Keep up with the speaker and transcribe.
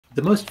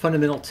The most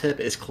fundamental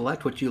tip is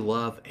collect what you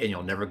love and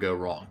you'll never go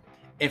wrong.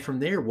 And from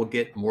there, we'll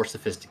get more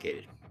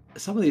sophisticated.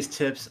 Some of these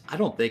tips I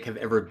don't think have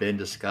ever been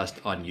discussed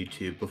on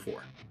YouTube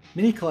before.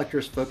 Many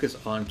collectors focus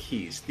on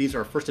keys. These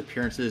are first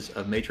appearances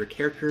of major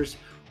characters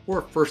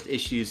or first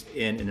issues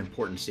in an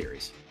important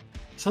series.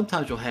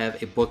 Sometimes you'll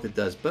have a book that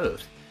does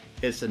both.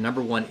 It's the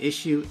 #1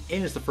 issue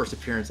and it's the first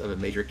appearance of a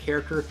major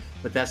character,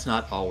 but that's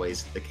not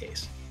always the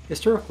case.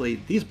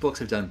 Historically, these books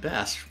have done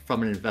best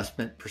from an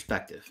investment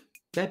perspective.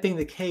 That being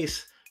the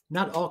case,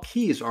 not all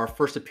keys are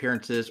first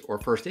appearances or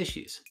first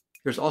issues.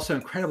 There's also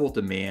incredible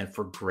demand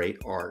for great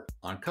art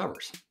on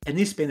covers. And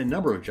these span a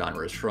number of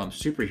genres from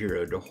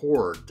superhero to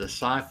horror to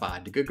sci-fi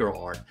to good girl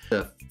art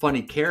to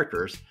funny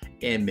characters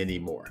and many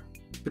more.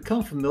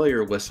 Become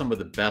familiar with some of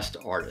the best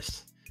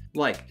artists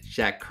like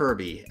Jack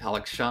Kirby,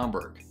 Alex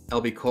Schomburg,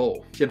 L.B.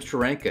 Cole, Jim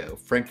Steranko,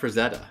 Frank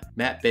Frazetta,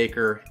 Matt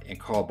Baker, and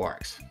Carl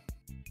Barks.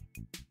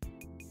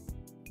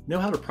 Know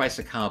how to price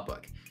a comic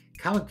book.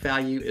 Comic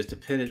value is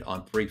dependent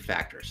on 3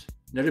 factors: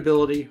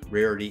 notability,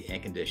 rarity,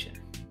 and condition.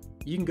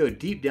 You can go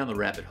deep down the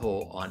rabbit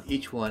hole on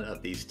each one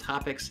of these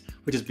topics,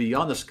 which is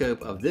beyond the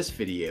scope of this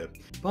video,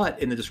 but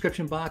in the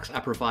description box I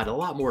provide a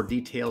lot more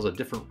details of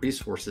different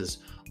resources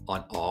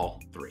on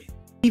all 3.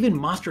 Even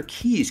monster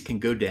keys can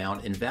go down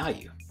in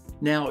value.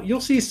 Now, you'll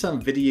see some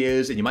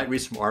videos and you might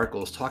read some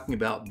articles talking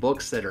about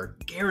books that are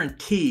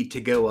guaranteed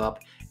to go up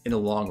in the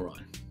long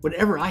run.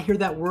 Whenever I hear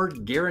that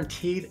word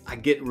guaranteed, I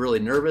get really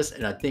nervous,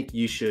 and I think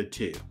you should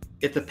too.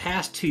 If the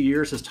past 2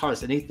 years has taught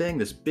us anything,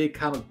 this big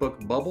comic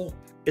book bubble,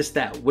 it's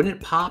that when it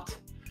popped,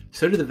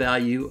 so did the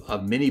value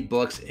of many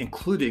books,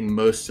 including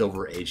most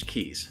Silver Age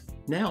keys.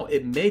 Now,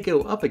 it may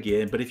go up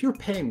again, but if you're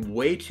paying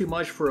way too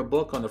much for a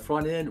book on the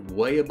front end,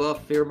 way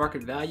above fair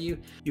market value,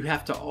 you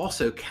have to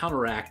also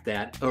counteract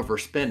that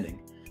overspending.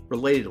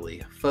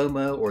 Relatedly,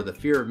 FOMO, or the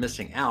fear of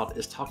missing out,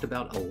 is talked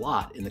about a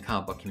lot in the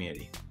comic book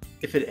community.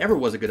 If it ever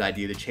was a good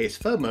idea to chase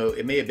FOMO,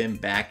 it may have been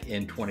back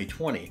in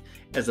 2020,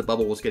 as the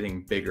bubble was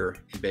getting bigger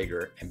and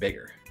bigger and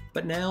bigger.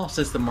 But now,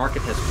 since the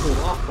market has cooled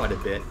off quite a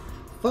bit,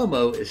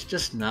 FOMO is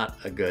just not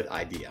a good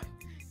idea.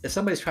 If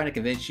somebody's trying to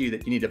convince you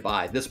that you need to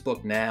buy this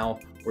book now,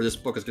 or this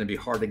book is going to be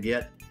hard to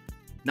get,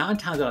 9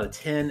 times out of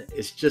 10,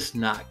 it's just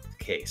not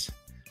the case.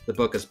 The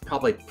book is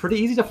probably pretty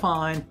easy to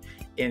find,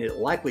 and it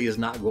likely is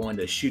not going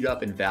to shoot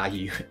up in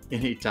value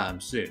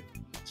anytime soon.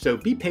 So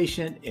be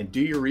patient and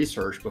do your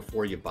research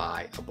before you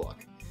buy a book.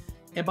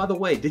 And by the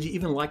way, did you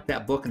even like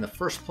that book in the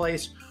first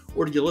place,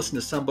 or did you listen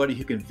to somebody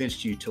who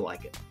convinced you to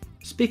like it?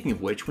 Speaking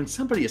of which, when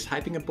somebody is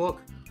hyping a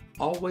book,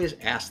 always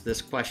ask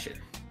this question: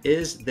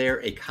 is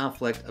there a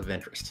conflict of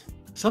interest?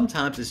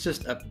 Sometimes it's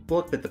just a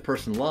book that the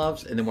person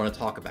loves and they want to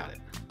talk about it.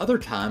 Other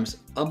times,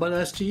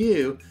 unbeknownst to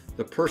you,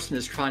 the person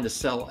is trying to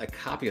sell a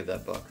copy of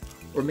that book,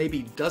 or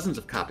maybe dozens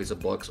of copies of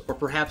books, or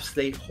perhaps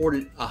they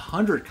hoarded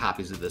 100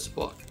 copies of this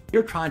book.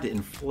 They're trying to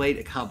inflate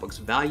a comic book's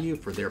value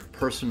for their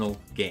personal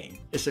gain.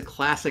 It's a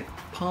classic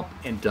pump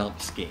and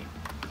dump scheme.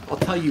 I'll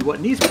tell you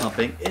what needs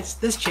pumping, it's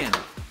this channel.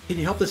 Can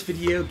you help this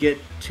video get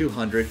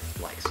 200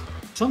 likes?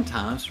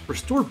 Sometimes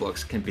restored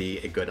books can be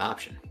a good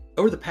option.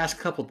 Over the past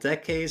couple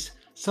decades,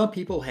 some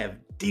people have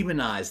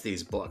demonized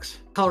these books.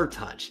 Color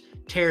touch,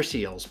 tear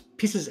seals,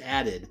 pieces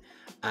added,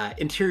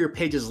 interior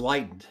pages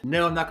lightened.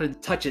 No, I'm not going to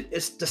touch it.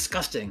 It's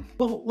disgusting.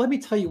 Well, let me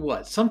tell you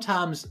what,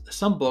 sometimes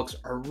some books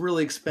are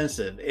really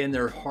expensive and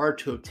they're hard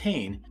to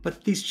obtain,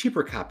 but these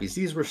cheaper copies,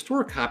 these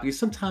restored copies,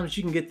 sometimes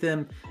you can get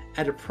them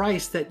at a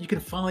price that you can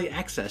finally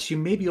access. You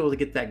may be able to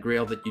get that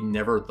grail that you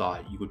never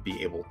thought you would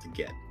be able to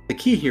get. The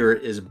key here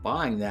is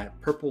buying that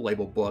purple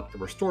label book, the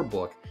restored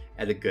book,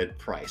 at a good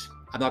price.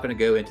 I'm not going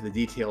to go into the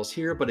details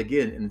here, but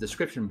again, in the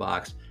description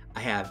box, I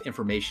have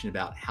information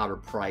about how to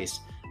price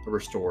a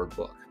restored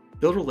book.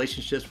 Build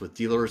relationships with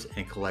dealers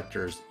and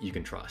collectors you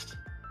can trust.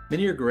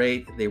 Many are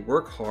great, they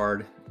work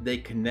hard, they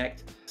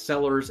connect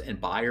sellers and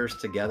buyers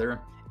together,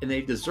 and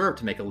they deserve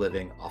to make a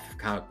living off of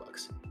comic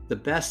books. The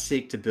best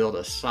seek to build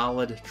a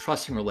solid,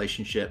 trusting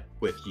relationship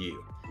with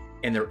you,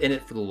 and they're in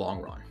it for the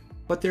long run.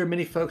 But there are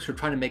many folks who are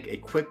trying to make a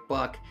quick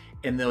buck,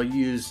 and they'll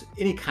use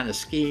any kind of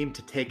scheme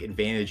to take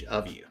advantage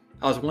of you.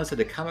 I was once at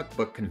a comic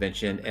book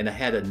convention and I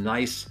had a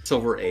nice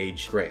Silver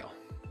Age grail.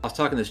 I was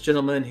talking to this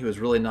gentleman, he was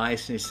really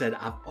nice, and he said,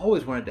 I've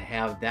always wanted to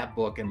have that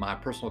book in my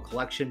personal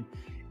collection.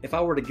 If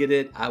I were to get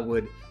it, I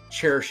would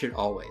cherish it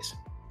always.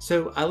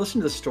 So I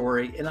listened to the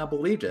story and I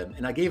believed him,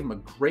 and I gave him a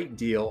great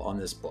deal on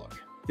this book.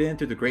 Then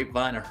through the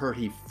grapevine, I heard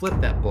he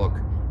flipped that book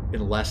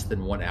in less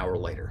than 1 hour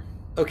later.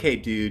 Okay,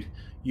 dude,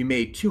 you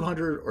made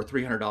 $200 or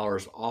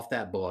 $300 off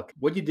that book.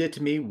 What you did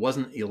to me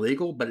wasn't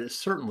illegal, but it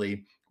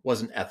certainly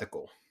wasn't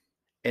ethical.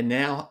 And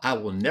now I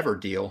will never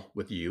deal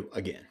with you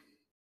again.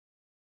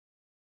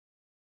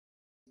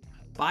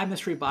 Buy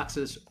mystery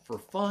boxes for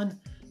fun,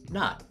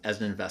 not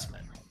as an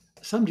investment.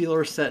 Some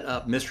dealers set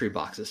up mystery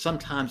boxes,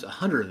 sometimes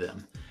 100 of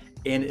them,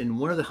 and in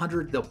one of the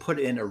 100 they'll put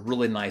in a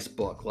really nice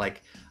book,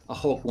 like a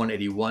Hulk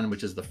 181,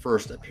 which is the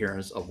first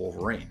appearance of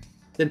Wolverine.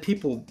 Then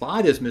people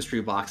buy those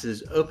mystery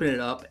boxes, open it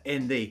up,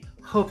 and they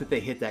hope that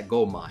they hit that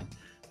gold mine.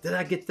 Did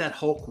I get that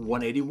Hulk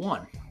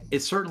 181?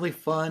 It's certainly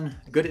fun,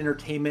 good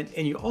entertainment,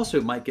 and you also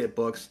might get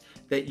books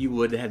that you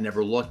would have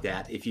never looked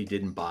at if you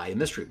didn't buy a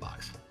mystery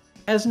box.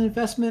 As an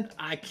investment,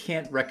 I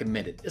can't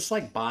recommend it. It's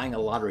like buying a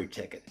lottery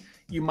ticket.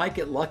 You might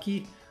get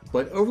lucky,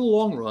 but over the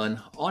long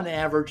run, on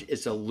average,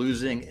 it's a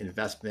losing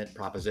investment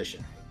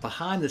proposition.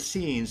 Behind the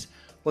scenes,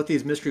 what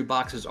these mystery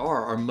boxes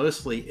are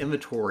mostly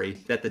inventory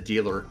that the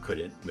dealer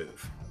couldn't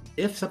move.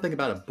 If something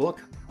about a book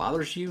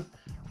bothers you,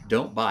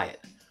 don't buy it.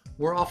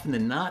 More often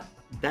than not,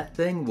 that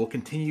thing will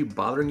continue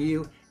bothering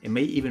you and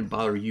may even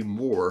bother you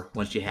more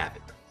once you have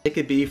it. It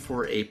could be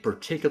for a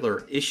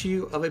particular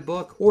issue of a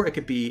book, or it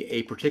could be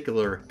a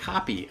particular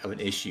copy of an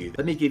issue.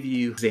 Let me give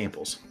you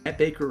examples. Matt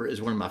Baker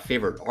is one of my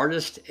favorite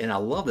artists, and I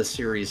love the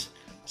series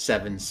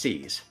 7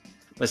 Seas.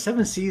 But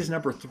 7 Seas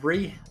number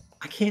 3,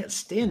 I can't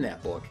stand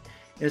that book,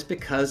 and it's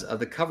because of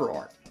the cover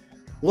art.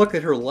 Look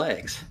at her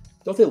legs.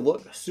 Don't they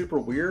look super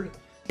weird?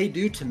 They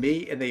do to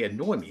me, and they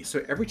annoy me.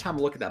 So every time I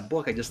look at that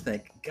book, I just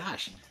think,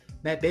 gosh,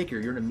 Matt Baker,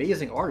 you're an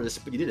amazing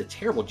artist, but you did a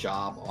terrible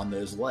job on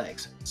those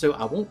legs. So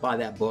I won't buy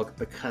that book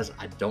because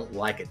I don't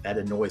like it. That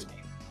annoys me.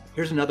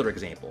 Here's another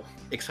example.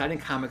 Exciting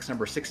Comics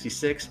number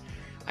 66.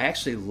 I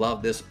actually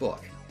love this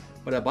book,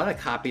 but I bought a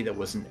copy that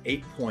was an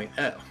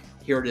 8.0.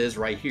 Here it is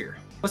right here.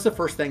 What's the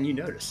first thing you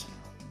notice?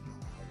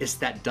 It's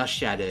that dust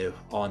shadow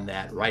on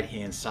that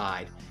right-hand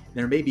side.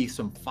 There may be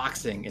some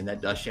foxing in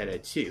that dust shadow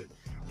too.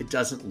 It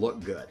doesn't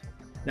look good.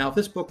 Now, if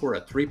this book were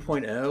a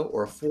 3.0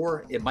 or a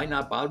 4, it might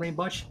not bother me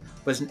much,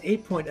 but as an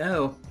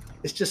 8.0,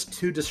 it's just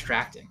too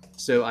distracting.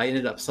 So I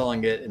ended up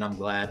selling it, and I'm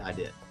glad I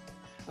did.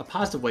 A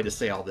positive way to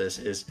say all this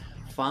is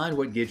find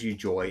what gives you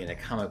joy in a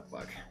comic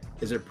book.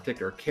 Is there a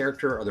particular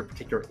character? Are there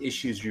particular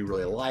issues you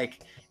really like?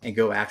 And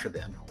go after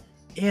them.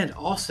 And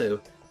also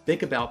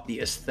think about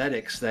the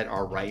aesthetics that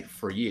are right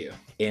for you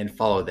and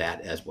follow that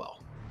as well.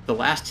 The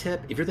last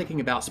tip, if you're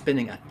thinking about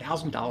spending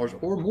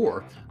 $1,000 or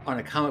more on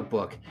a comic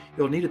book,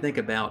 you'll need to think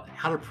about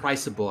how to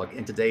price a book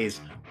in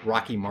today's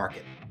rocky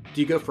market.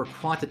 Do you go for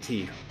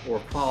quantity or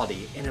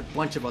quality, and a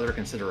bunch of other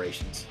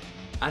considerations?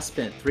 I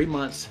spent 3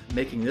 months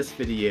making this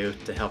video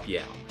to help you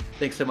out.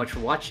 Thanks so much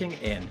for watching,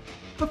 and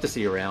hope to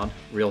see you around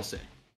real soon.